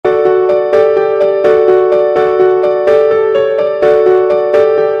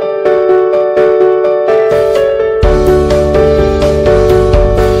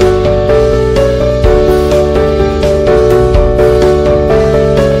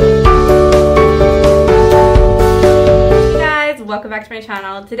back to my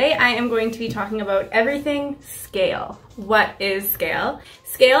channel. Today I am going to be talking about everything scale. What is scale?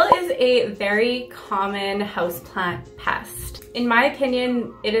 Scale is a very common houseplant pest. In my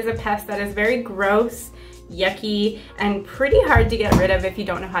opinion, it is a pest that is very gross, yucky, and pretty hard to get rid of if you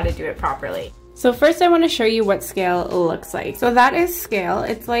don't know how to do it properly. So first I want to show you what scale looks like. So that is scale.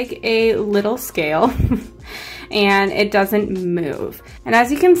 It's like a little scale and it doesn't move. And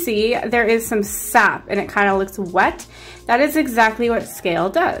as you can see, there is some sap and it kind of looks wet. That is exactly what scale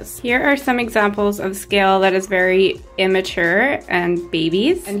does. Here are some examples of scale that is very immature and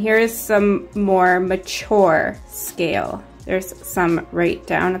babies. And here is some more mature scale. There's some right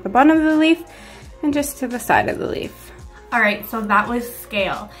down at the bottom of the leaf and just to the side of the leaf. All right, so that was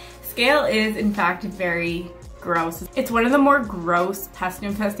scale. Scale is in fact very gross. It's one of the more gross pest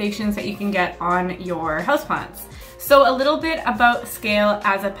infestations that you can get on your houseplants. So a little bit about scale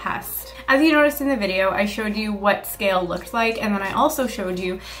as a pest. As you noticed in the video, I showed you what scale looked like, and then I also showed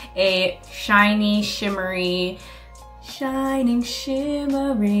you a shiny, shimmery, shining,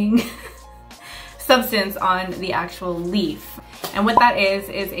 shimmering substance on the actual leaf. And what that is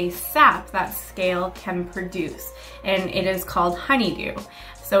a sap that scale can produce, and it is called honeydew.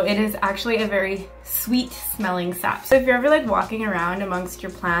 So it is actually a very sweet smelling sap. So if you're ever like walking around amongst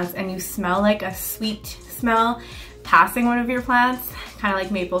your plants and you smell like a sweet smell passing one of your plants, kind of like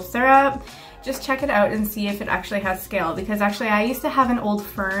maple syrup, just check it out and see if it actually has scale. Because actually I used to have an old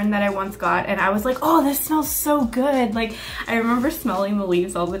fern that I once got and I was like, oh, this smells so good. Like I remember smelling the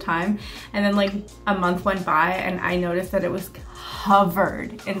leaves all the time, and then like a month went by and I noticed that it was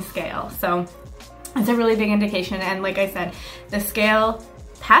covered in scale. So it's a really big indication. And like I said, the scale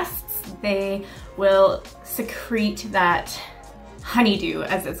pests, they will secrete that honeydew,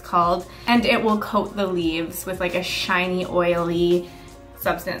 as it's called, and it will coat the leaves with like a shiny, oily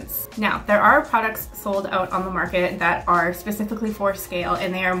substance. Now, there are products sold out on the market that are specifically for scale,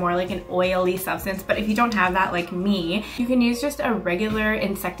 and they are more like an oily substance, but if you don't have that like me, you can use just a regular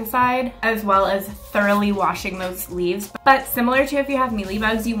insecticide as well as thoroughly washing those leaves. But similar to if you have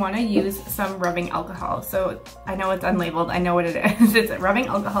mealybugs, you want to use some rubbing alcohol. So I know it's unlabeled, I know what it is. It's rubbing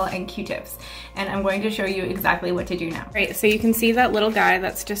alcohol and Q-tips, and I'm going to show you exactly what to do now. Right, so you can see that little guy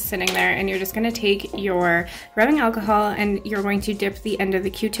that's just sitting there, and you're just going to take your rubbing alcohol and you're going to dip the end of the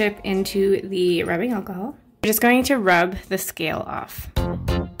Q-tip into the rubbing alcohol. You're just going to rub the scale off.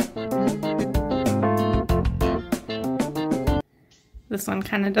 This one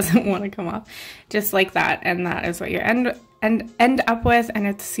kind of doesn't want to come off, just like that, and that is what you end up with, and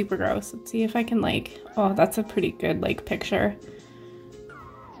it's super gross. Let's see if I can like, oh, that's a pretty good like picture.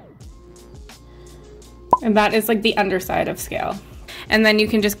 And that is like the underside of scale. And then you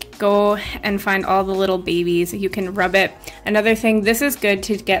can just go and find all the little babies. You can rub it. Another thing, this is good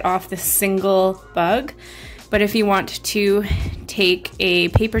to get off the single bug, but if you want to take a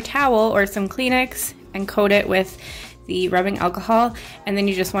paper towel or some Kleenex and coat it with the rubbing alcohol, and then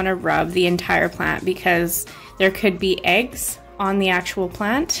you just want to rub the entire plant, because there could be eggs on the actual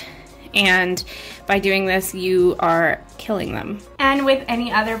plant, and by doing this you are killing them. And with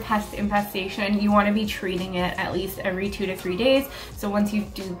any other pest infestation, you want to be treating it at least every 2 to 3 days. So once you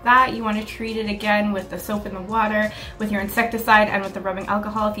do that, you want to treat it again with the soap and the water, with your insecticide, and with the rubbing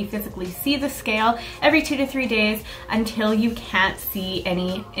alcohol if you physically see the scale, every 2 to 3 days until you can't see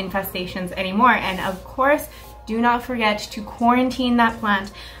any infestations anymore. And of course, do not forget to quarantine that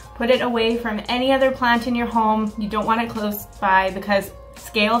plant. Put it away from any other plant in your home. You don't want it close by, because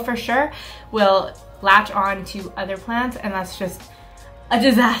scale for sure will latch on to other plants, and that's just a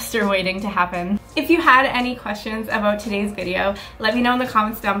disaster waiting to happen. If you had any questions about today's video, let me know in the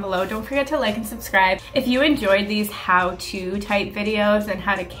comments down below. Don't forget to like and subscribe. If you enjoyed these how-to type videos and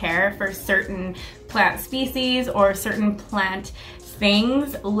how to care for certain plant species or certain plant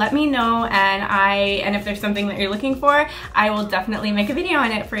things, let me know, and if there's something that you're looking for, I will definitely make a video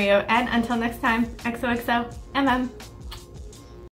on it for you. And until next time, XOXO MM.